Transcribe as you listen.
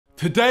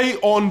Today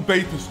on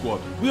Beta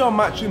Squad, we are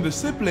matching the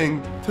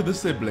sibling to the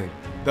sibling.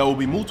 There will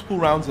be multiple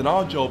rounds and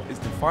our job is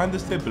to find the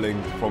sibling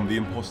from the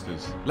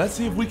imposters. Let's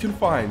see if we can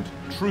find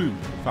true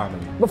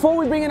family. Before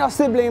we bring in our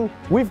sibling,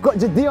 we've got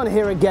Jadion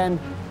here again,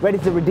 ready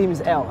to redeem his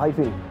L. How you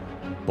feeling?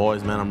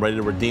 Boys, man, I'm ready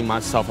to redeem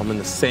myself. I'm in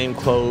the same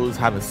clothes,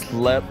 haven't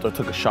slept or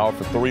took a shower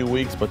for 3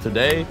 weeks, but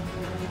today,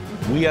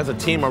 we as a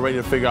team are ready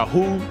to figure out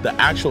who the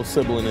actual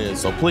sibling is.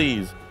 So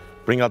please,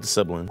 bring out the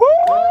sibling. Woo!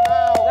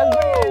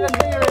 Let's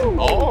bring her in.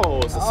 Oh,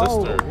 it's a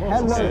sister.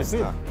 Hello.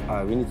 Sister.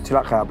 We need to chill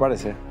out, our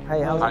brothers here.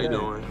 Hey, How you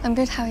doing? I'm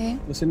good, how are you?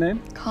 What's your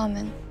name?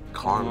 Carmen.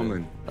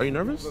 Carmen. Are you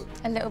nervous?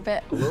 A little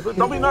bit. A little bit?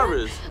 Don't be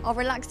nervous. I'll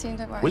relax soon,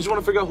 don't worry. We just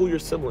want to figure out who your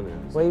sibling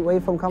is. Where you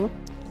from, Carmen?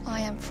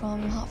 I am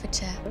from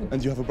Hertfordshire.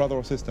 And do you have a brother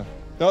or sister?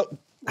 No.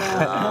 You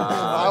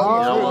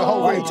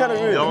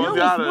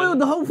spoiled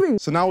the whole thing.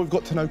 So now we've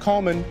got to know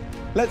Carmen,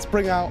 let's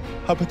bring out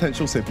her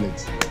potential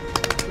siblings.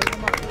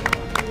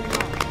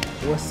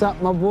 What's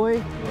up, my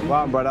boy? Come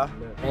on, brother.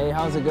 Hey,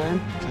 how's it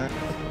going?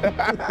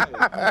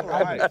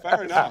 Alright,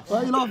 fair enough. Why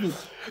are you laughing?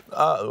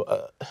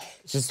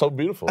 She's so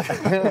beautiful.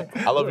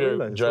 I love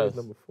your dress.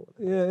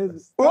 Yeah,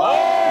 it's...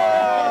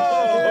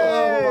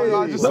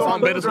 That's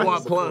on Beta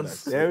Squad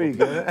Plus. There we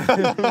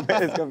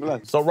go.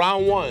 So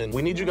round one,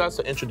 we need you guys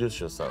to introduce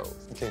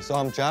yourselves. Okay, so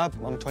I'm Jab,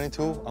 I'm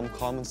 22, I'm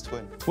Carmen's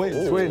twin.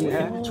 Twin,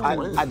 yeah.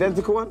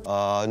 Identical one?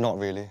 Not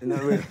really.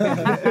 Not really.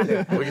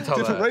 We can tell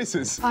Different that.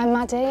 races. I'm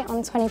Maddie,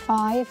 I'm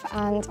 25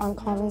 and I'm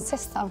Carmen's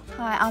sister.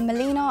 Hi, I'm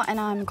Melina and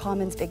I'm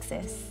Carmen's big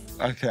sis.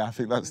 Okay, I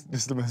think this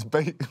is the most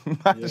bait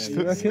match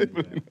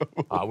sibling.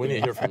 We need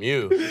to hear from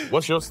you.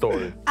 What's your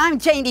story? I'm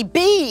Janie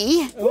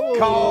B.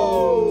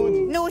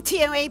 Cold. No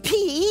TOAP.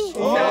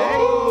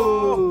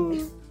 Oh.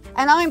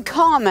 And I'm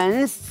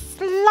Carmen's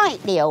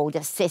slightly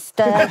older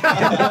sister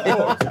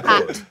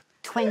at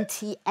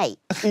 28.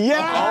 Yeah!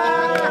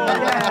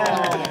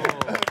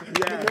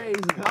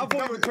 I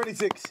thought you were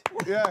 26.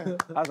 Yeah.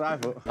 That's what I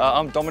thought.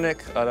 I'm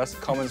Dominic, that's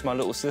Carmen's my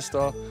little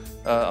sister.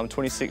 I'm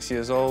 26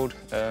 years old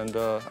and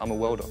I'm a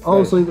welder.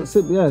 Oh, so you got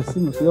siblings, yeah,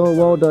 siblings. You're a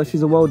welder,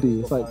 she's a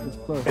weldie. It's like, it's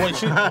close. Wait,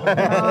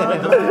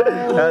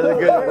 That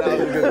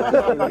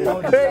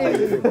was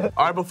good.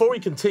 All right, before we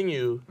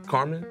continue,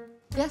 Carmen?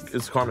 Yes.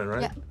 It's Carmen,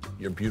 right? Yeah.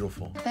 You're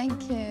beautiful.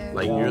 Thank you.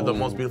 Like, you're the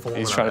most beautiful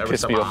woman He's trying I've to ever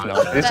piss set me my off eyes now.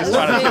 on. He's just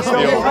trying to piss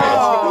me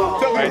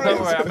off. Hey, don't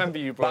worry, I remember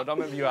you, bro. I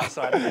remember you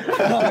outside.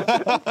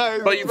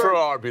 But you for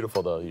are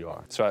beautiful, though, you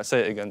are. That's right, say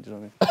it again, do you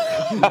know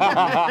what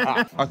I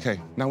mean? Okay,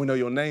 now we know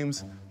your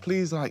names.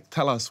 Please,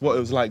 tell us what it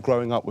was like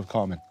growing up with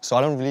Carmen. So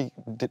I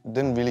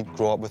didn't really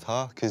grow up with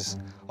her, because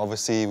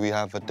obviously we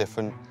have a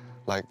different,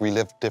 we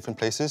live different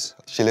places.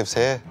 She lives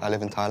here, I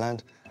live in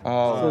Thailand.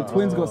 So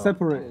twins got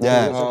separated?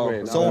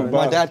 Yeah. So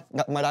my dad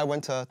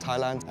went to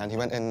Thailand and he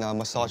went in a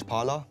massage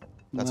parlor.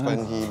 That's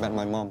when he met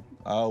my mom.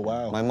 Oh,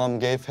 wow. My mom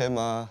gave him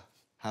a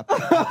happy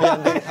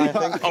ending kind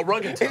of thing. A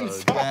rugged tug.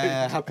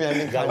 Yeah, happy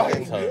ending kind of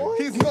thing.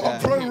 He's not a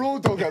pro raw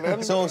dog at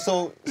them. So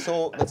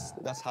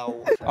that's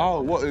how.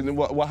 Oh,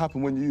 what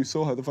happened when you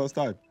saw her the first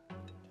time?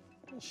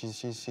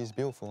 She's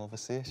beautiful,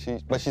 obviously.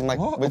 But she's my.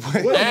 What? Let's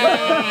be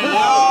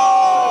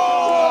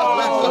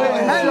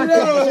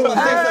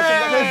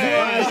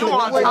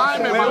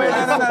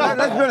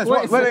honest.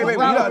 Wait.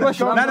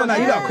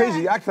 You look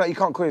crazy. You act like you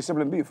can't call your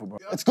sibling beautiful, bro.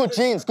 It's good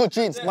genes, good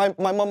genes. My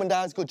mum and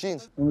dad's good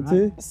genes.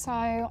 So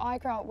I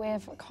grew up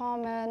with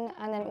Carmen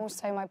and then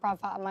also my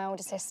brother and my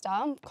older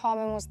sister.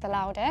 Carmen was the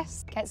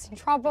loudest, gets in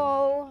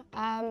trouble,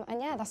 and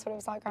yeah, that's what it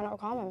was like growing up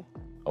with Carmen.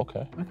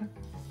 Okay.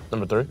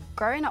 Number 3.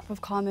 Growing up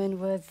with Carmen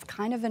was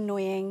kind of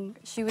annoying.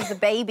 She was a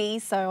baby,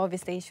 so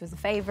obviously she was a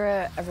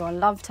favourite. Everyone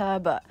loved her,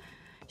 but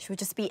she would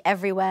just be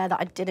everywhere that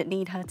I didn't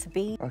need her to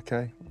be.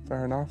 Okay,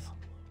 fair enough.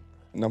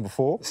 Number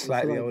 4.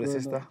 Slightly older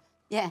sister.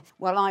 Yeah,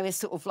 well, I was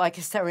sort of like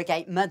a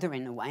surrogate mother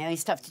in a way. I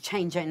used to have to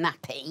change her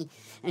nappy,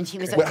 and she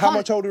was... Wait, how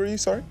much older are you,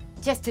 sorry?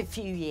 Just a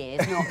few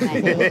years, not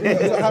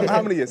many.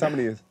 How many years?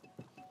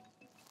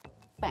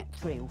 About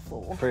 3 or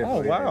 4.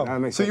 Oh, wow.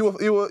 Yeah, so you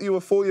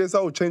were 4 years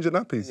old changing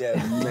nappies? Yeah.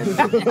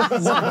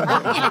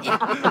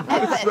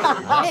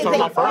 It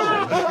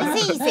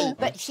was easy,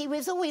 but she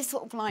was always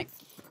sort of like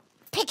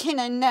picking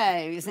her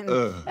nose and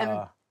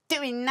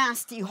doing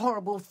nasty,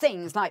 horrible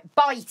things like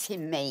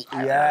biting me.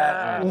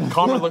 Yeah.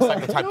 Carmen looks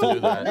like the type to do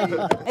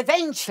that.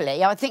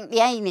 Eventually, I think the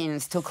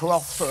aliens took her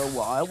off for a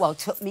while,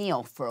 took me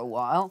off for a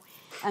while,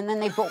 and then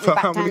they brought me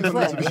back down to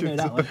earth.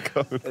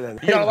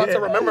 You got a lot to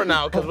remember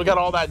now, because we got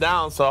all that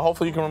down, so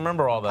hopefully you can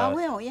remember all that. I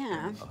will,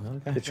 yeah.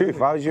 The truth,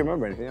 how did you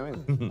remember anything? I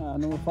mean?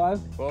 Number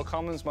 5? Well,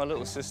 Carmen's my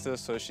little sister,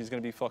 so she's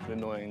going to be fucking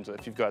annoying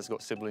if you guys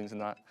got siblings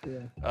and that.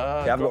 Yeah,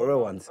 I've got real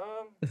ones.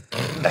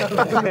 I've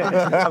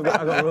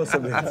got real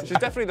siblings. She's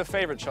definitely the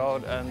favourite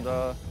child, and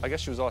I guess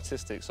she was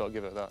artistic, so I'll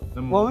give it that.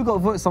 Well, we've got to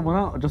vote someone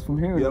out just from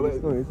hearing the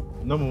stories.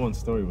 Number 1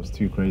 story was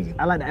too crazy.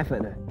 I like the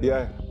effort there.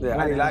 Yeah. Yeah,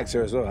 and he likes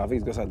her as well. I think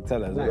he's just had to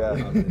tell her as well. Yeah,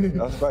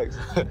 that's facts.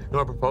 You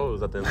want to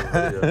propose at the end of the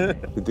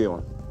video? The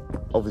deal.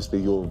 Obviously,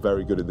 you're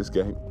very good at this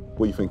game.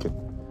 What are you thinking?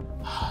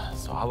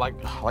 So So I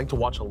like to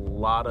watch a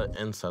lot of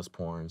incest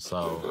porn,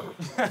 so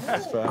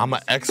I'm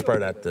an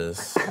expert at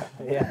this.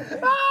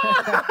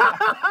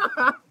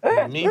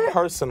 Me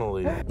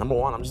personally, number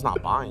one, I'm just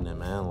not buying it,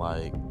 man.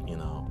 Like, you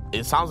know,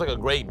 it sounds like a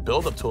great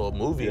build-up to a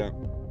movie,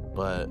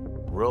 but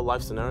real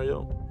life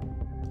scenario,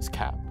 it's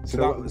cap.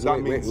 So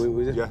that means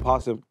we just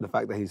pass the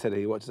fact that he said that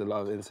he watches a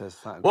lot of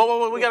incest.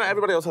 Well, we got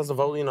everybody else has to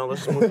vote. You know,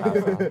 let's just move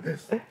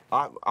past that.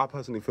 I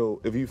personally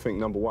feel if you think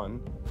number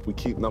one, we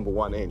keep number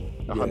one in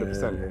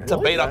 100%. To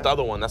bait out the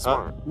other one, that's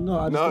smart.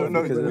 No,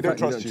 because we don't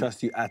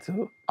trust you at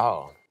all.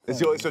 Oh. It's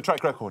your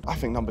track record. I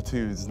think number 2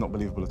 is not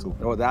believable at all.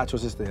 Oh, the actual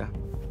sister, yeah?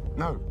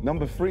 No,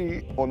 number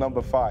 3 or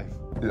number 5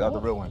 are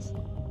the real ones.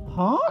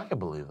 Huh? I can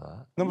believe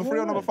that. Number 3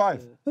 or number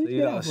 5? So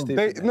you lot are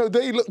stupid.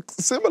 They look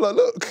similar,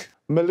 look.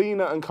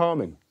 Melina and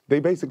Carmen, they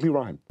basically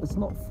rhyme. It's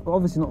not,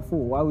 obviously not 4.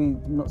 Why are we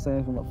not saying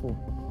anything about 4?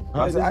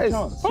 There's a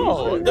chance.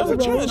 Oh, there's a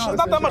chance. She's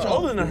not that much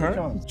older than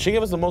her. She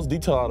gave us the most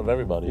detail out of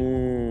everybody.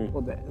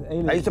 Well, the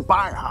aliens. I used to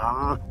buy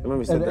I remember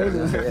you said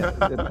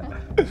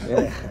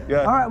that.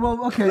 Yeah. All right,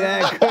 well, okay.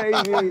 Yeah,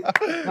 crazy.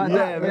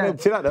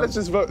 Chill out, let's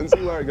just vote and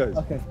see where it goes.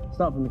 Okay,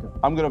 start from Niko.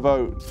 I'm going to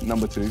vote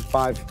number 2.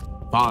 5.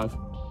 5.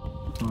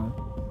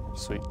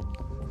 Sweet.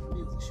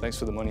 Thanks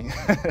for the money.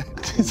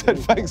 He said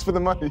thanks for the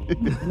money.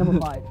 Number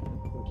 5.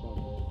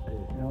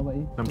 How about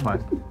you? Number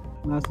 5.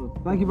 Nice one.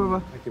 Thank you, brother.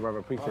 Thank you, brother.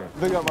 Appreciate it.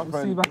 Big up, my See you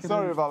friend. back in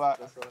Sorry the- about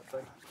that.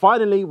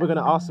 Finally, we're going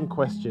to ask some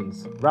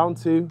questions. Round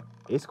 2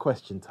 is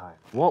question time.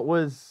 What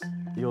was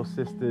your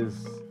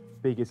sister's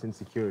biggest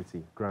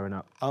insecurity growing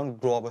up? I don't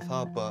grow up with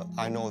her, but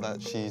I know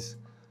that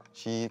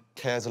she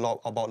cares a lot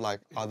about like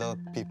other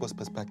people's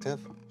perspective.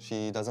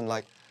 She doesn't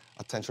like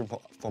attention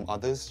from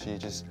others. She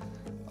just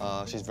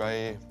she's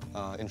very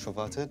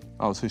introverted.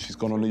 Oh, so she's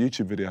gone on a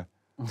YouTube video.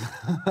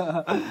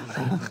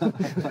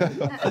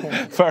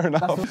 Fair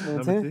enough.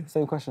 Number 2,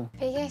 same question.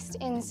 Biggest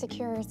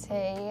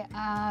insecurity,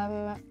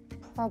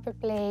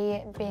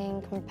 probably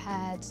being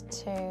compared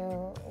to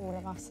all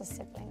of us as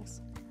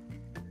siblings.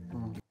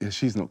 Yeah,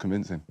 she's not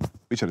convincing.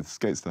 We should have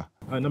skates her.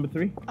 Number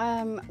 3?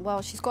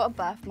 Well, she's got a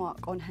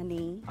birthmark on her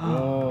knee.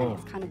 Oh.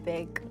 It's kind of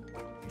big.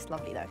 It's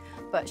lovely though.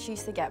 But she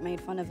used to get made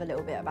fun of a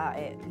little bit about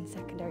it in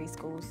secondary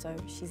school, so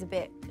she's a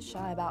bit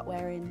shy about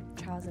wearing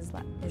trousers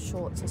like or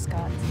shorts or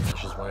skirts.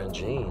 She's wearing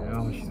jeans.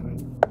 Oh, she's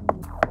wearing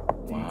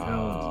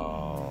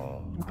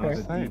Wow. That was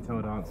a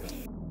detailed answer.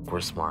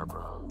 We're smart,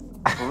 bro.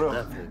 For real?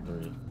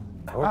 Definitely.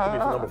 I want to be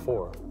for number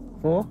 4.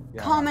 4?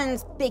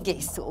 Carmen's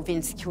biggest sort of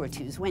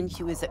insecurity was when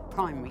she was at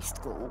primary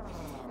school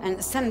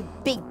and some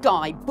big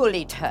guy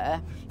bullied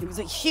her. He was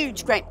a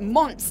huge, great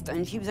monster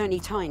and she was only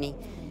tiny.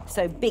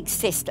 So big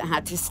sister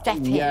had to step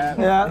in.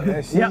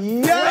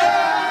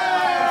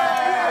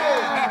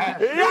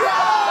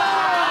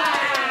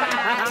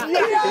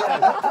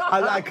 I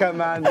like her,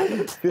 man.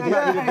 This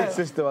might be the big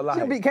sister I like.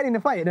 She'll beat Kenny in the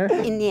fight, you know?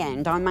 In the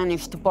end, I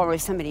managed to borrow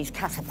somebody's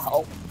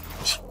catapult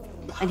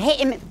and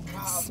hit him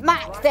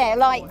smack there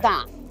like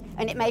that.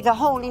 And it made a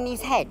hole in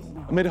his head.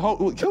 I made a hole,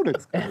 what, killed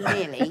it?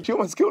 Really? She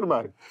almost killed a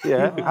man.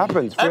 Yeah, it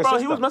happens. Hey, bro,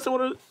 he was messing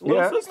with her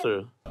little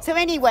sister. So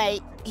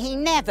anyway, he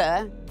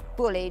never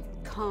bullied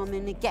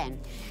Carmen again.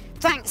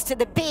 Thanks to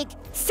the big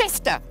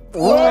sister.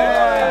 W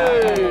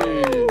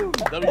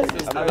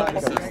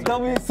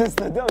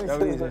sister.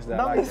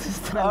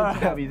 All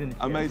right.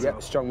 Amazing. Yeah,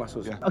 strong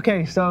muscles. Yeah.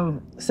 Okay, so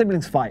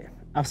siblings fight.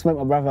 I've smoked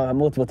my brother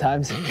multiple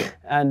times.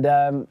 And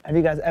have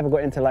you guys ever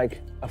got into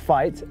like a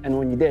fight? And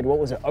when you did, what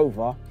was it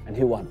over and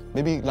who won?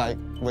 Maybe like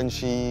when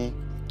she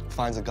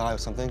finds a guy or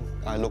something,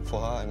 I look for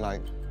her and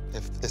like,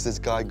 is this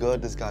guy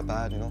good, this guy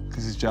bad, you know?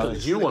 Because he's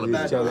jealous. You want to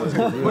be jealous.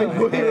 Wait, I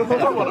want to be a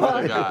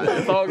guy.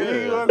 It's all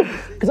good.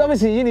 Because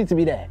obviously you need to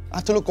be there. I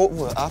have to look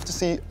over it. I have to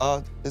see,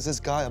 is this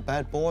guy a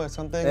bad boy or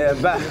something? Yeah,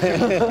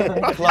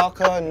 bad. Clark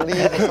her and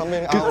leave or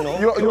something, I don't know.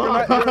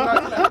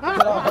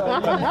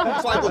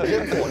 That's what I go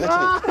gym for,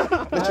 literally.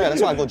 Literally,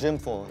 that's what I go gym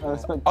for.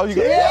 Oh, you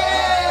got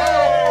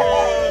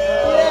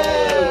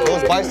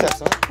Those biceps,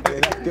 huh?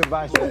 Good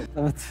biceps.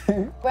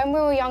 When we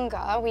were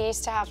younger, we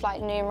used to have like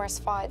numerous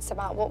fights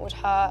about what would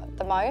hurt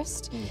the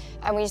most.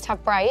 And we used to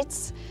have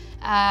braids.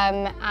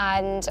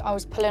 And I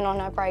was pulling on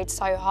her braids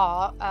so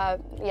hard,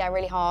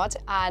 really hard,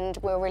 and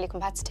we were really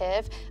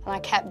competitive. And I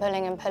kept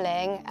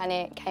pulling, and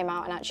it came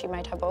out and actually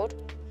made her bald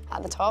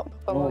at the top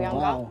when we were younger.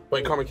 Wow.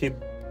 Wait, Carmen, keep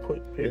down?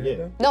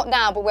 Not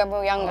now, but when we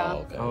were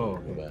younger. Oh,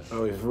 okay.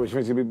 Oh, which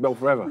makes you be belt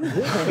forever.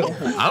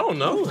 I don't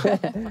know.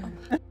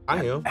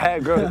 I am. Hair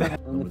good.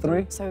 Number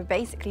 3. So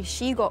basically,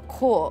 she got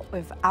caught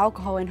with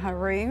alcohol in her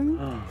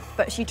room,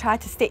 but she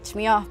tried to stitch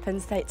me up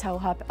and tell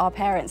our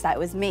parents that it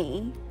was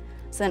me.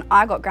 So then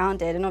I got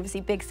grounded, and obviously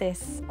big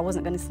sis, I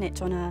wasn't going to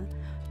snitch on her,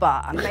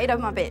 but I made her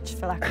my bitch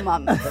for like a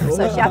month.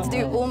 So she had to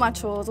do all my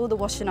chores, all the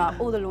washing up,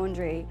 all the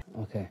laundry.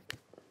 Okay.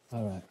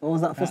 All right. What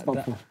was that fist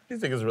bump for?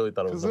 These niggas really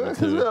thought it was number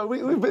 2. Because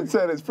we've been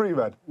saying it's pretty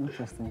bad.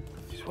 Interesting.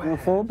 Number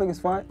 4,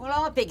 biggest fight? Well,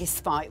 our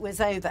biggest fight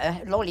was over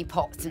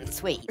lollipops and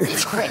sweets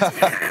at Christmas.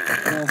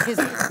 Because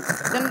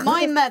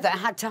my mother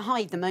had to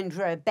hide them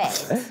under her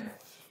bed.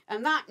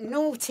 And that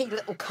naughty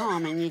little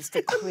Carmen used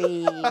to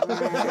creep and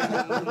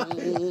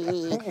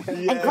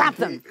grab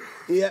them.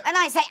 Yeah. And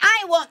I say,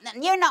 I want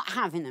them, you're not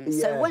having them.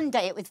 Yeah. So one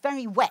day it was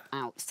very wet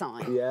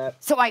outside. Yeah.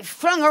 So I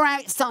flung her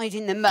outside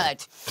in the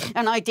mud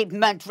and I did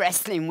mud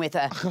wrestling with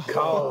her.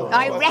 Cold.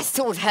 I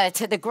wrestled her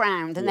to the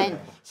ground and then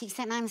she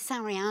said, I'm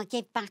sorry, I'll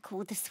give back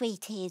all the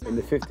sweeties. In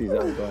the 50s,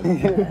 that was gone.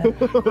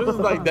 This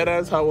is like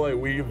deadass how like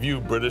we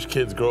view British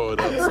kids growing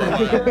up. So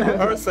like,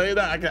 her saying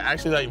that, I can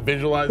actually like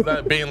visualize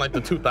that being like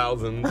the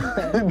 2000s. Not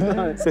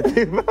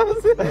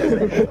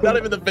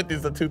even the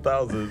 50s, the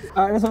 2000s.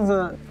 This one's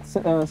a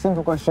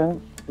simple question.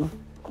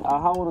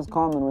 How old was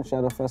Carmen when she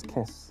had her first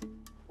kiss?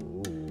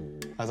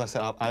 As I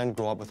said, I didn't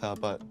grow up with her,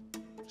 but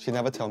she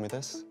never told me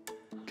this.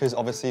 Because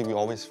obviously we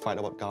always fight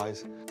about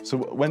guys. So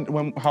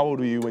how old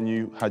were you when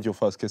you had your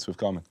first kiss with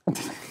Carmen?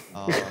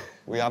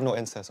 We have no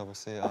incest,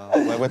 obviously.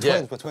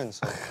 We're twins,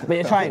 So. But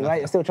you're trying, right?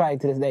 You're still trying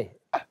to this day?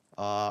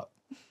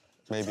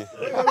 Maybe.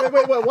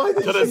 Wait, why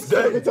did you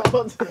say it to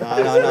answer?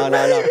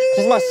 No.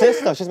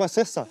 She's my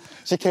sister.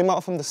 She came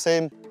out from the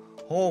same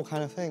hole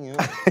kind of thing, you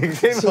know?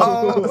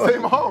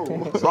 Same hole.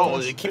 Bro,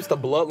 it keeps the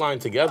bloodline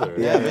together.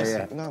 Yeah.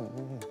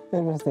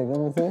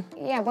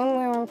 Yeah, when we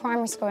were in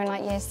primary school in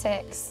like year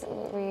 6,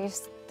 we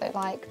used to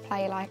like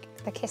play like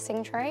the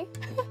kissing tree.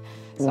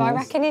 So I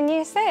reckon in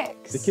year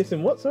 6. The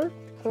kissing what, sir?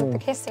 The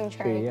kissing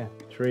tree.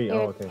 Tree,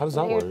 oh, okay. How does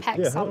that You work? would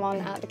peck someone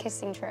at the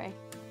kissing tree.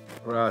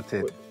 Right.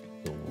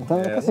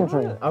 The kissing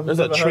tree. There's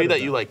a tree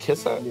that you like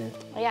kiss at? Yeah.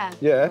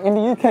 Yeah. In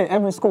the UK,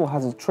 every school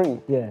has a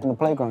tree in the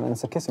playground, and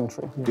it's a kissing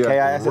tree.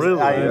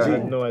 K-I-S-S-I-N-G. I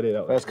had no idea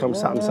that. First comes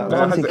something.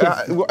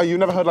 You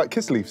never heard like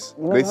kiss leaves?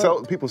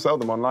 People sell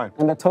them online.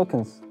 And they're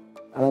tokens.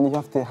 And then you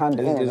have to hand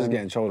it in. You're just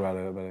getting trolled right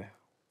over there.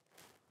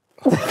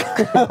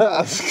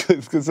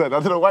 That's good said. I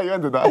don't know why you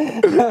ended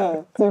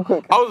that. Too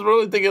quick. I was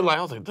really thinking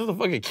like, this is a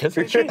fucking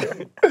kissing tree.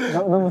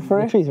 Number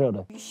 3? Trees,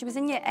 rather. She was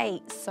in year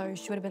 8, so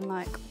she would have been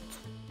like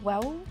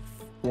 12.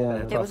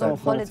 Yeah. It was on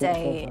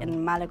holiday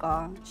in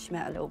Malaga. She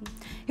met a little...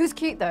 He was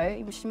cute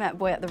though. She met a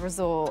boy at the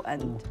resort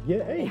and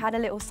they had a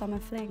little summer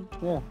fling.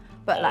 Yeah.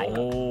 But like...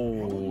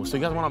 Oh, so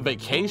you guys went on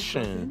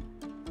vacation?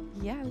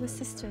 Yeah, we're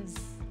sisters.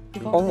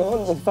 On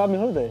the family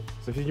holiday.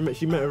 So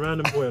she met a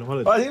random boy on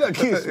holiday. Oh, you look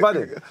cute,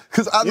 buddy.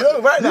 Because you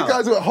know, right now, you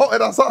guys were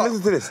hotting us up.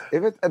 Listen to this.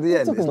 If it, at the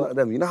end it's not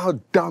them, you know how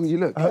dumb you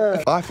look.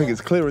 I think it's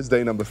clear as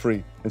day number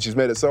 3, and she's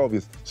made it so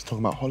obvious. She's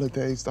talking about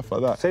holidays, stuff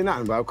like that. Say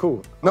nothing, bro.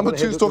 Cool. Number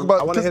 2 is talk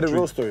about. I want to hear the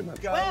real story, man.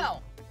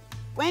 Well,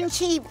 when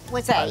she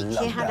was 8,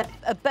 she had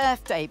a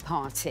birthday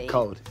party.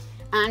 Cold.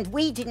 And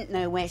we didn't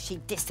know where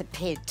she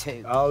disappeared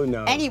to. Oh,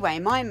 no. Anyway,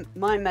 my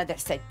mother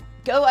said,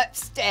 go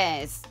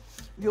upstairs.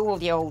 You're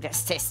the older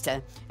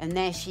sister. And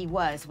there she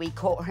was. We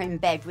caught her in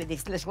bed with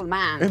this little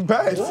man. In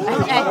bed? And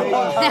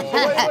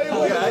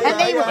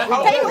they were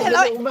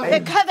like,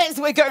 the covers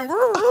were going...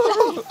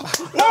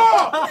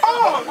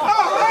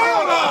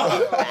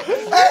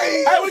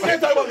 Hey, we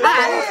can't talk about that.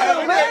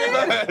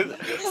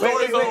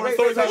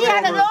 He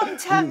had a long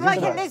tongue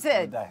like a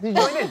lizard.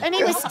 And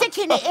he was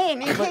sticking it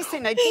in and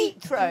kissing her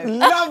deep throat.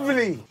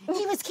 Lovely.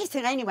 He was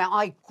kissing anyway.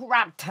 I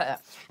grabbed her.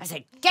 I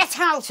said, get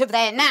out of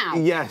there now.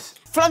 Yes.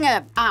 Flung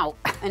her out,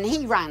 and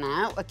he ran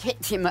out. I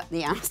kicked him up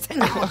the ass,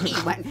 and out he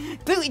went.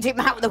 Booted him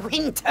out the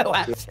window,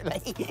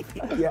 actually.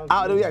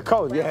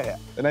 Cold, yeah.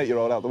 An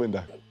 8-year-old out the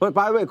window. But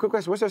by the way, quick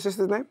question. What's your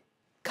sister's name?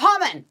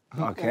 Carmen.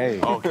 Okay.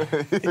 You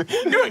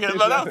ain't getting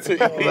let out to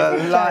you. He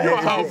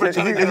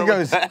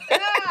goes,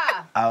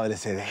 I would have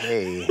said,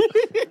 hey.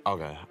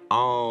 Okay.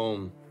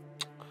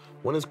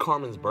 When is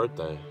Carmen's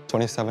birthday?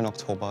 27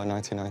 October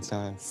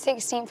 1999.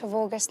 16th of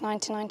August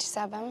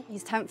 1997.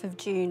 He's 10th of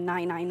June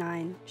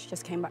 1999. She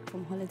just came back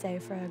from holiday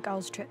for a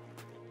girls' trip.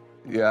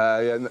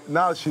 Yeah.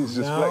 Now she's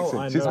just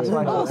flexing. She's Happy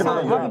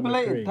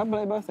belated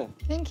birthday.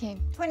 Thank you.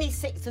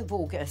 26th of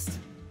August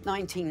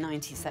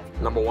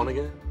 1997. Number 1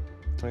 again?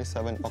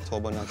 27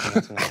 October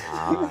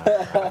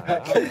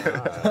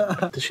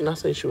 1999. Did she not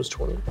say she was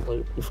 20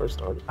 when we first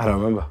started? I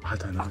don't remember. I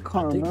don't know. I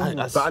can't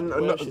remember.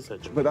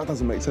 But that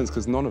doesn't make sense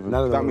because none of them.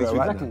 None of them that means were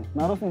right. Exactly.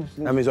 No, I don't think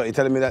she... That means what, you're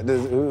telling me that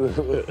there's...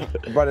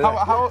 brother,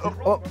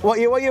 what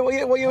year was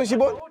she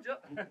born?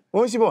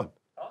 When was she born?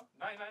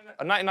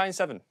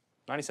 1997.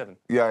 97.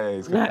 Yeah,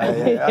 he's good.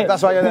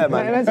 That's why you're there,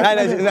 man.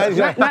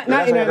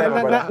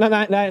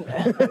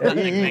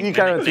 99. You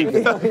carry on.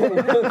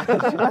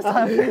 That's how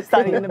I'm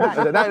standing in the back.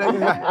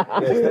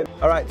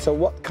 All right, so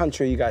what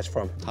country are you guys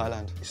from?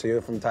 Thailand. So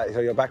you're from Thai, so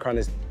your background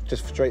is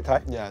just straight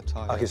Thai? Yeah,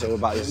 Thai. Okay, so what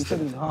about this?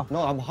 No,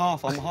 I'm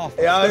half.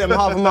 Yeah, I'm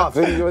half.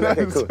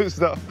 Okay, cool.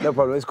 Switched up. No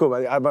problem, it's cool,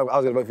 man. I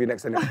was going to vote for you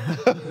next anyway.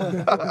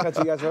 What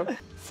country you guys from?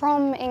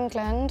 From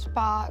England,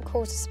 but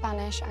quarter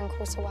Spanish and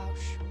quarter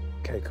Welsh.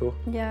 Okay, cool.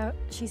 Yeah,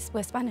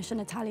 we're Spanish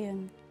and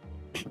Italian.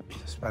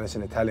 Spanish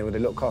and Italian with a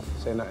little cough,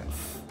 say nothing.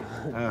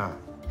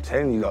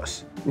 Telling you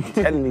lots.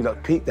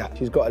 Peep that.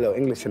 She's got a little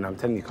English in her, I'm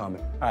telling you, Carmen.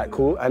 All right,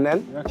 cool, and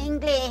then?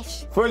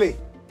 English. Fully.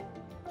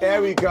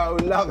 There we go,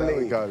 lovely.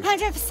 There we go.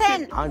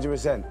 100%.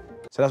 100%.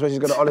 So that's where she's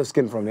got the olive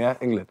skin from, yeah?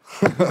 England.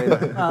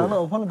 A lot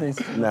of holidays.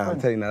 No, I'm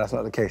telling you, no, that's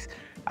not the case.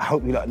 I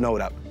hope you don't know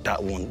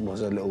that one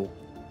was a little,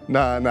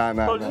 Nah.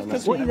 What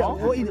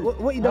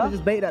you done is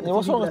just bait that.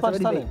 What's wrong with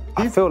Spanish talent?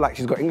 I feel like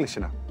she's got English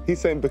in her. He's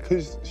saying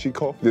because she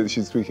coughed that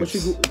she's speaking. She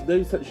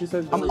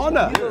said I'm on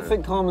her. You don't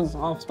think Carmen's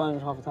half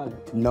Spanish, half Italian?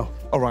 No.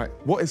 All right,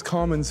 what is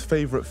Carmen's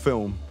favourite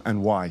film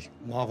and why?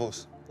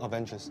 Marvel's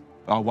Avengers.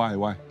 Oh,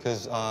 why?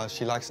 Because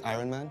she likes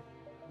Iron Man.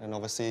 And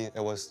obviously, it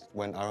was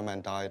when Iron Man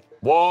died.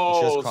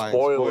 Whoa, she was crying.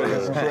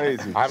 spoilers. That's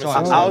crazy. I was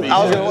going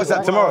to watch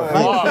that tomorrow.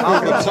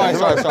 Sorry.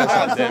 That's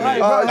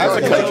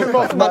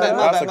My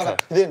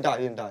bad. He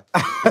didn't die.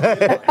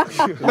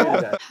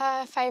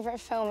 Her favourite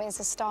film is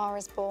A Star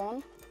Is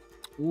Born.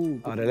 Oh,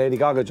 the Lady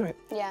Gaga joint.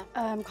 Yeah.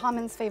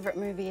 Carmen's favourite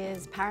movie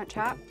is Parent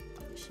Trap.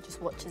 She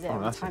just watches it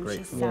every time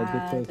she's film. Yeah, good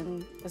sad, choice.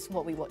 and that's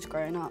what we watched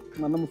growing up.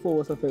 My number 4,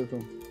 what's her favourite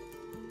film?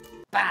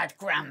 Bad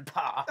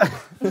grandpa.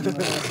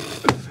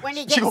 When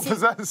he She got gets his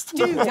possessed.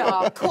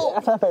 doodah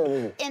caught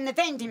in the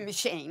vending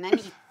machine and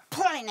he's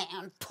pulling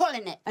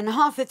it, and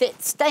half of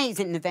it stays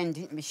in the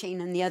vending machine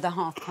and the other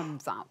half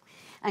comes out.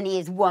 And he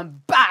is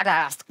one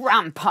badass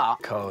grandpa.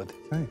 Code.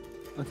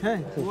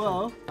 Okay,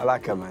 well, I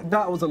like her, man.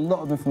 that was a lot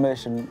of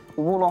information.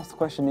 We've all asked a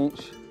question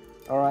each.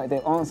 All right,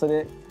 they answered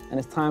it, and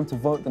it's time to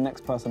vote the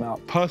next person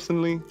out.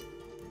 Personally,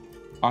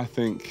 I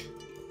think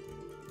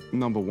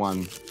number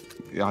 1.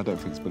 Yeah, I don't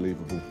think it's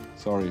believable.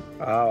 Sorry.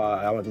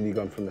 I wanted you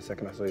gone from the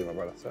second I saw you, my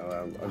brother. So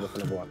I'll go for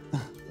number 1.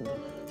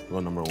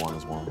 Well, number 1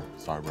 as well.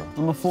 Sorry, bro.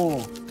 Number 4.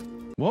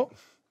 What?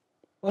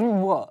 What do you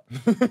mean, what? No.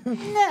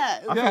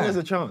 I think there's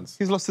a chance.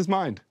 He's lost his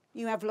mind.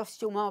 You have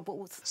lost your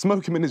marbles.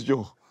 Smoke him in his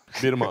jaw.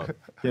 Beat him up.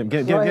 Get him.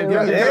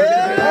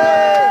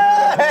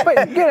 Wait,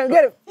 get him.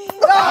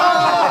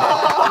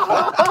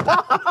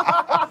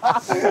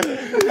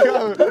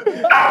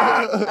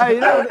 Hey, you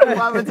know what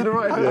happened to the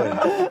right?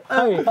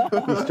 Hey.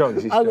 He's strong.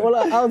 I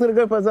was going to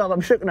go for myself. I'm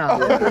shook now. I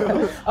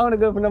want to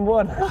go for number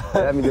 1.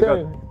 Let me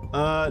go.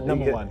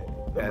 Number 1.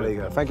 Yeah, there you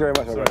go. Thank you very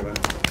much, my brother.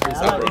 I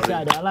like this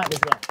guy, though. I like this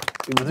guy.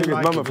 He took his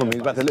moment from me.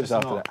 He's about to lips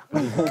after that.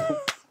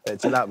 Yeah,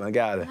 chill out, man.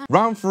 Get out of there.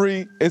 Round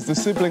 3 is the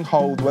sibling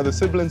hold, where the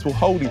siblings will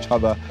hold each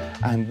other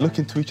and look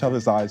into each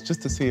other's eyes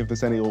just to see if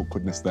there's any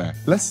awkwardness there.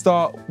 Let's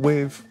start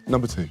with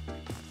number 2.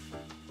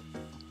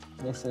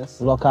 Yes.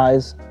 Lock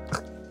eyes.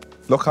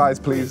 Lock eyes,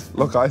 please.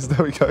 Lock eyes.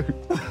 There we go.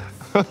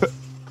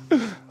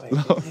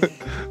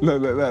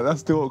 Look,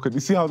 that's too awkward. You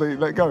see how they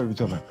let go of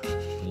each other?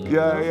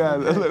 Yeah.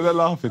 They're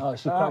laughing. Oh,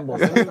 she crumbled.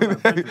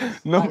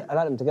 No, I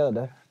like them together,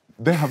 though.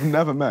 they have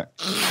never met.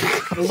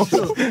 What's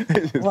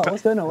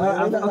going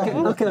on?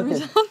 Okay.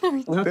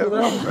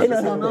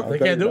 They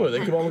can't do it.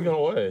 They keep on looking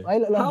away.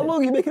 How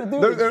long are you making it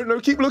do this? No,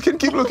 keep looking.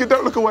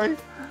 Don't look away.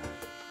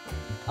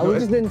 Are we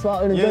just doing this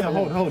our own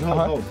endeavour? Hold.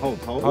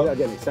 You don't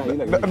get me saying.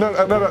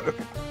 No.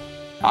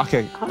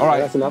 Okay, all right,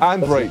 That's enough.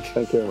 and break.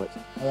 Thank you very much.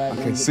 All right,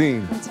 Okay,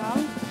 scene.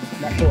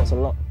 that taught us a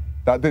lot.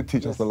 That did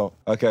teach us a lot.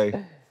 Okay,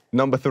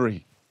 number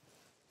 3.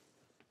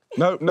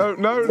 No.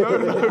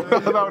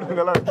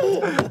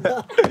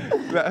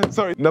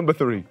 Sorry, number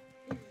 3.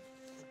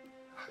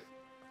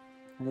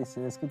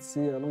 Listen, it's good to see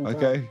you. A long time.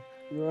 Okay.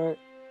 You all right?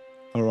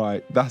 All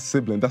right, that's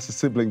sibling. That's a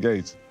sibling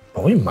gaze.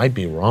 But we might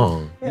be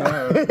wrong. You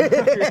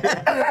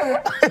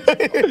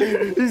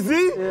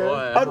see?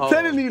 Yeah. I'm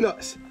telling you,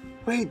 lots.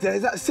 Wait,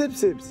 is that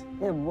Sibs?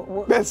 Yeah,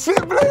 what? They're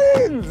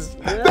siblings!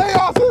 They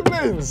are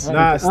siblings!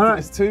 Nah,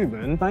 it's 2,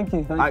 man. Thank you.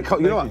 You know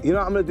what? You know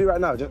what I'm gonna do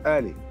right now, just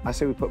early. I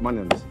say we put money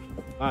on this.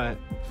 All right.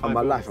 On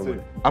my life, I'm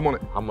on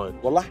it. I'm on it.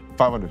 Wallah?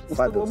 500. Let's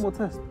do one more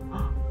test.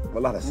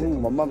 Wallah, that's it.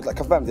 My mum's like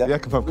confirmed, yeah? Yeah,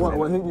 confirm. What,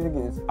 who do you think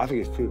it is? I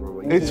think it's 2, bro.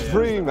 It's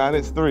 3, man.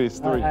 It's 3. It's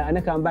 3.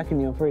 Niko, I'm backing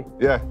you on 3.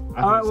 Yeah.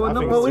 All right,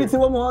 well, we need to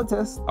do one more hard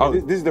test. Oh,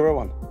 This is the real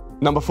one.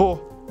 number 4.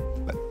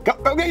 Go.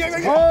 Yeah.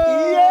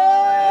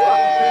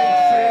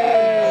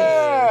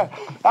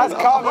 That's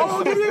Carmen.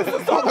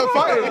 Stop the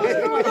fighting.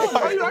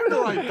 Why are you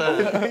acting like that?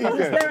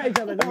 Stare at each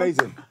other.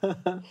 Amazing. I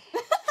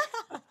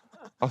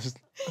was just...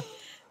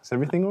 Is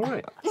everything all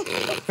right?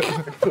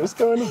 What's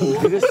going on?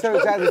 You're just so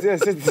excited to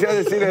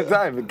see the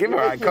time. Give her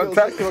eye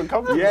contact.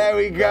 There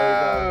we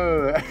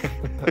go.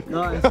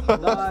 Nice.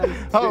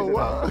 Oh,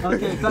 wow.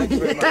 Okay, thank you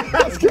very much.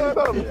 What's going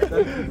on?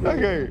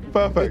 Okay,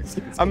 perfect.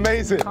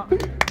 Amazing.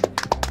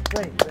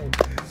 Great.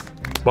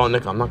 Well,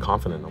 Nick, I'm not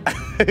confident no more.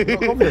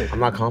 I'm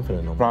not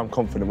confident no more. Bro, I'm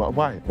confident.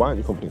 Why? Why aren't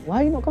you confident?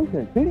 Why are you not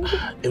confident? Who do you think?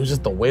 It was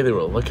just the way they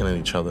were looking at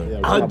each other.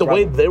 Yeah, I like the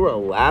way they were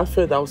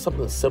laughing. That was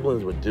something the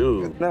siblings would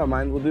do. Never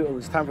mind, we'll do it.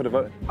 It's time for the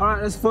vote. All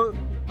right, let's vote.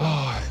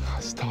 Oh,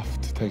 it's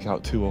tough to take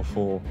out 2 or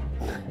 4.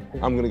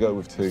 I'm gonna go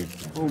with 2.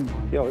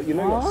 Yo, you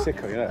know you're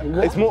sicko, you know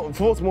that? It's more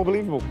 4's more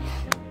believable.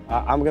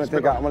 I'm gonna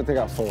take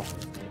out 4.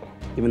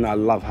 Even though I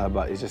love her,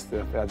 but it's just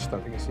I just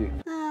don't think it's you.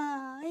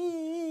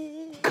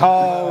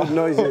 Cold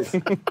noises.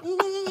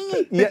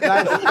 Yeah,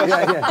 nice.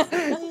 Yeah.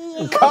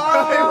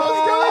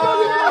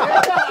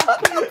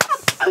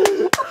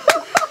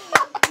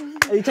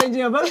 Are you changing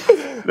your vote?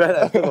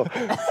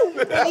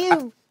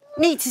 You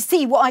need to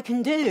see what I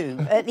can do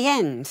at the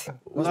end.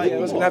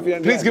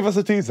 Please give us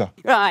a teaser.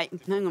 Right,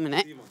 hang on a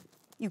minute.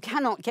 You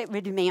cannot get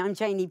rid of me, I'm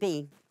Janie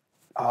B.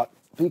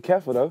 Be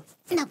careful though.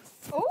 No.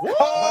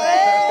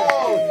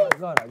 Oh my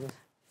God, I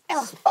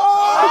just... Oh!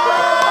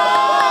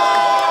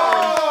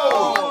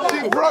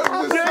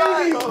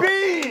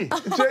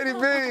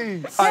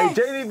 JDB. Hey,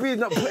 JDB's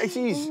not play.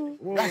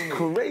 That's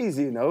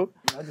crazy, you know.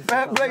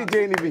 Fair play,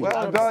 JDB.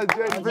 Well done,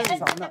 JDB.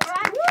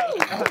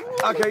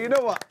 Okay, you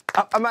know what?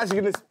 I'm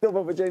actually going to step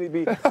up for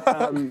JDB.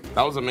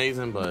 That was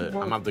amazing, but I'm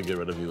going to have to get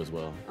rid of you as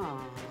well.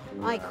 Oh,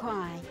 I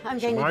cry. I'm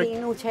going to be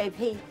an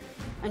auto-P.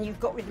 And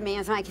you've got rid of me,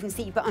 as I can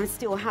see, but I'm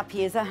still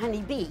happy as a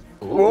honeybee.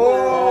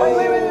 Whoa!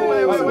 Wait.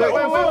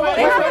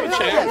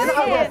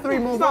 Three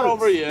more. It's not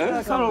over yet. Yeah,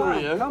 it's not over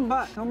yet. Come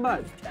back.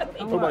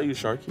 What about you,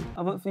 Sharky?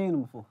 I vote for you,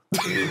 number 4.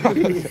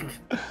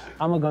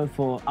 I'm gonna go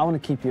for. I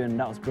want to keep you in.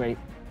 That was great.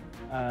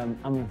 I'm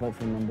gonna vote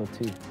for number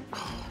 2.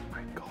 Oh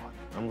my God.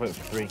 I'm voting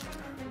for 3.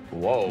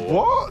 Whoa.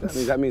 What?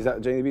 That means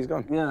that JDB's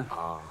gone. Yeah.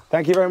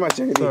 Thank you very much,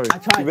 JDB. I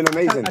tried. You've been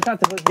amazing. I tried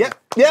to vote. Yep.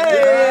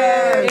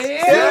 Yes!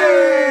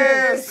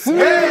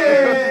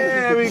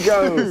 There we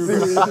go.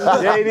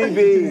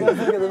 JDB.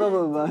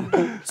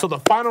 So the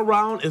final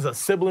round is a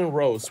sibling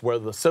roast where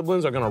the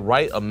siblings are gonna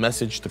write a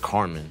message to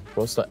Carmen.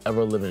 Roast the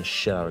ever living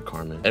shit out of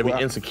Carmen. Every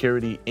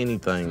insecurity,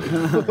 anything.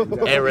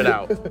 Air it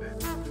out.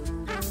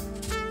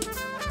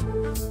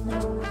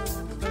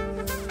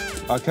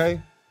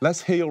 Okay,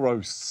 let's hear your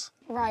roasts.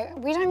 Right,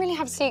 we don't really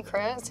have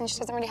secrets and she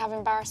doesn't really have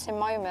embarrassing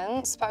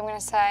moments, but I'm going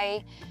to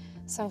say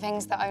some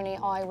things that only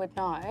I would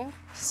know.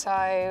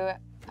 So,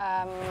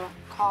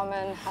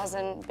 Carmen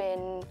hasn't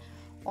been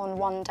on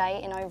one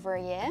date in over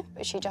a year,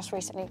 but she just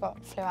recently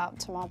flew out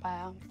to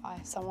Marbella by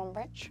someone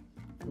rich.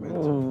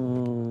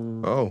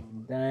 Oh.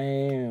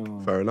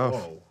 Damn. Fair enough.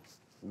 Whoa.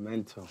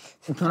 Mental.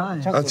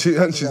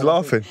 And she's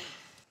laughing.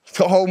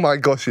 Oh my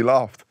gosh, she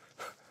laughed.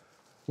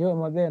 You were in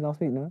my bed last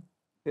week, no?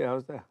 Yeah, I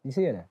was there. You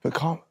see her there? But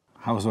can't.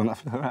 How was one that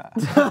flew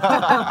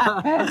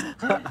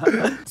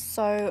out?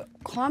 So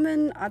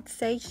Carmen, I'd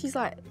say she's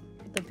like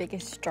the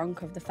biggest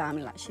drunk of the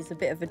family. Like she's a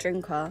bit of a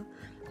drinker,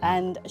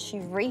 and she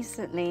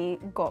recently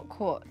got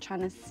caught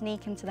trying to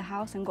sneak into the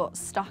house and got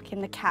stuck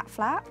in the cat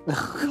flap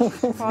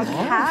for a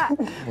cat.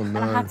 Oh, no. And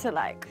I had to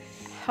like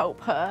help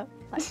her,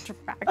 like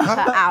drag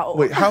her out.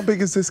 Wait, how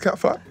big is this cat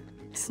flap?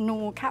 It's a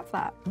normal cat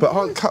flap. But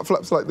aren't cat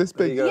flaps like this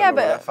big? Yeah,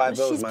 but $5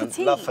 bills, she's man.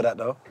 petite. Love for that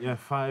though. Yeah,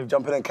 5.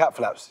 Jumping in cat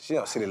flaps. She's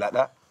not silly like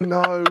that.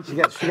 No. She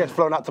gets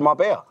flown out to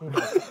Marbella.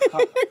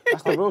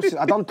 That's the real shit.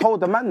 I done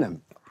told the man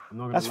them.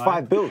 That's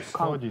 $5 bills.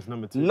 Apologies,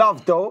 number 2.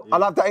 Love though. I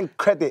love that in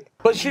credit.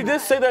 But she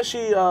did say that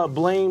she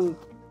blamed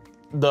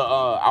the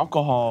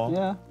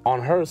alcohol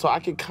on her, so I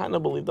could kind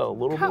of believe that a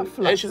little bit.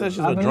 And she said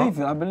she's a drunk.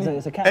 I believe it.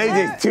 It's a cat.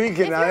 AJ's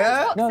tweaking now,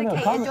 yeah? No, You're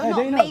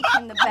not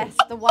making the best,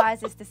 the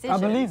wisest decision. I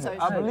believe so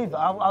it. I believe it.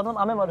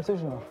 I made my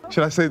decision now.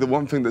 Should I say the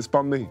one thing that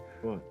spun me?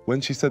 What?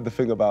 When she said the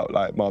thing about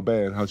like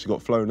Marbella and how she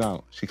got flown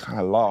out, she kind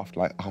of laughed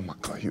like, oh my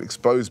God, you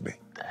exposed me.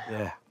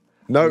 Yeah.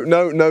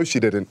 No, she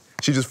didn't.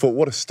 She just thought,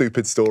 what a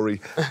stupid story.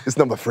 It's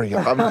number 3.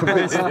 I'm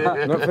convinced.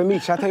 Not for me.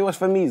 Shall I tell you what's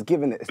for me is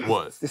giving it?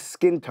 What? It's the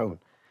skin tone.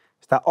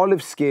 It's that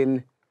olive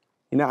skin.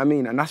 You know what I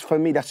mean? And that's for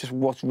me, that's just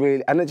what's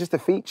really, and it's just the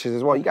features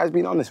as well. You guys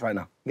being honest right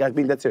now. You guys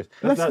being dead serious.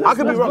 I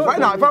could be wrong right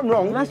now. If I'm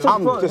wrong, I'm just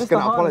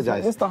going to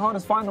apologise. It's the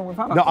hardest final we've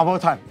had. No, of all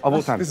time.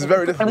 This is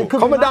very difficult.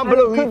 Comment down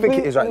below who you think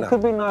it is right now. It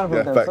could be neither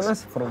of them, facts. so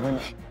let's for the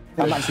winner.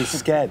 I'm actually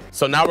scared.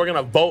 So now we're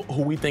gonna vote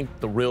who we think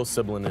the real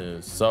sibling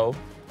is. So,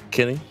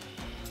 Kenny?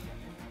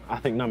 I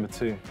think number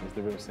 2 is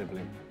the real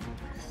sibling.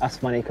 That's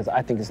funny because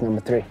I think it's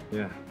number 3.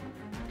 Yeah.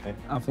 Okay.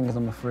 I think it's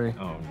number 3.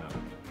 Oh no.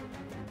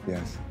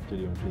 Yes.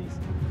 Gideon, please.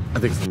 I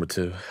think it's number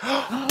 2.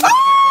 I'm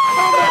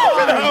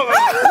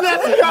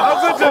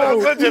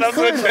switching.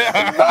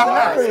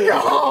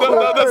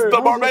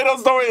 The Barbados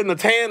story and the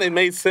tan, it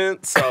made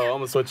sense, so I'm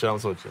gonna switch it.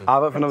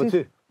 I'll vote for number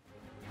 2.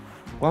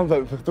 Well, I'm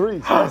voting for 3.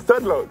 It's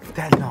deadlock.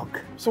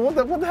 Deadlock. So what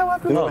the hell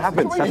happened? You know what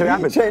happens? That's what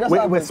happens.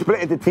 We're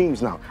split into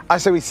teams now. I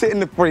say we sit in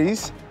the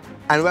freeze,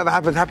 and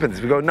whatever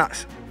happens. We go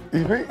nuts.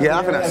 You think? Yeah,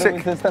 I think that's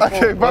sick.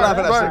 Okay,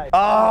 fine.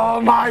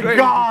 Oh my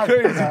God!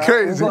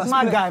 Crazy. That's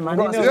my guy, man.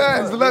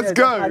 Yes, let's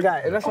go.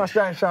 That's my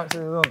strong shots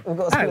as well. We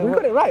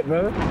got it right,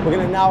 bro. We're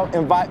gonna now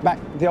invite back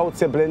the old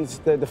siblings,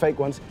 the fake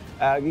ones.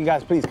 You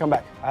guys, please come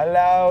back.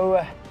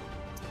 Hello.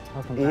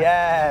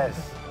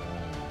 Yes.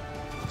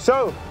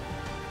 So,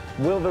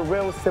 will the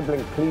real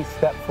sibling please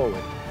step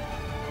forward?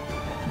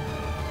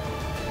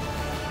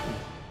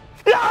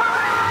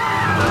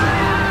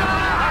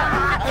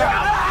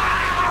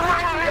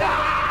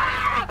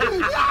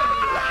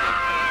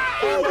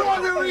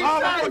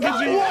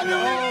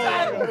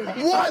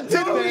 What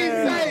did we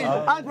say?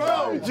 I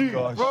told you,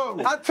 bro.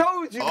 I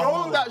told you,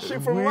 bro. That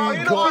shit from around.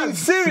 You're not being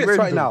serious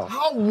right now.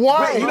 How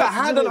wide? Wait, you got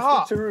hand on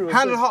heart.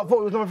 Hand on heart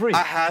thought it was number 3. I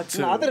had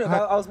to. No, I didn't.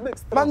 I was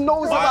mixed. Man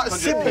knows about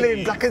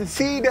siblings. I can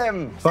see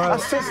them.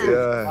 That's sisters.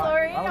 Yeah.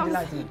 Sorry, I'm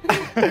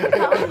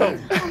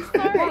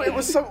Bro, it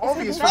was so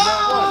obvious from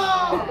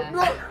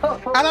that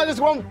one. And I just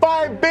won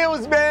 $5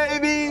 bills,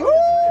 baby.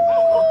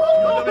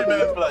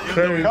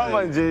 Come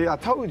on, G. I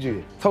told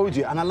you.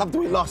 And I love the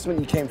way last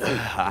minute you came through.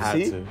 I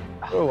had to.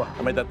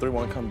 I made that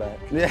 3-1 comeback.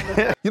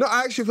 Yeah. You know,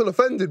 I actually feel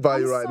offended by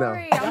you right now.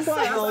 I'm so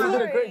sorry. You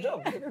did a great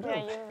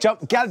job.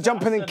 Gal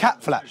jumping in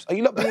cat flaps. Are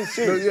you not being No,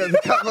 serious? yeah, the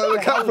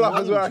cat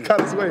flap is where I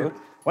kind of swing.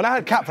 When I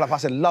heard cat flap, I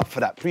said, love for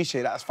that.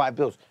 Appreciate that. That's $5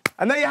 bills.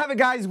 And there you have it,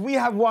 guys. We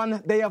have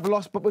won, they have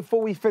lost. But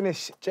before we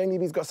finish, Jamie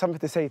B's got something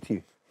to say to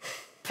you.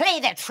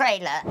 Play the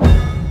trailer.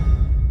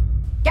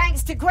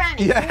 Gangster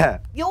Granny. Yeah.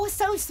 You're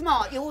so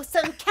smart, you're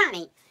so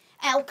canny.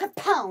 Al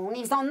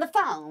Capone is on the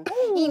phone.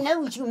 Ooh. He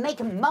knows you make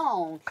him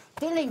moan.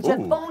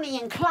 Dillinger, Bonnie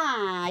and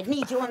Clyde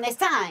need you on their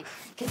side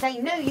because they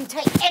know you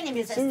take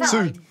enemies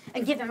aside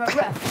and give them a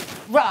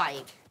rough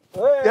ride.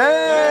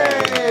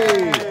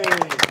 Yay!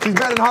 She's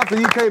better than half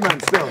the UK man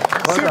still.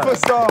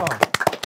 Superstar.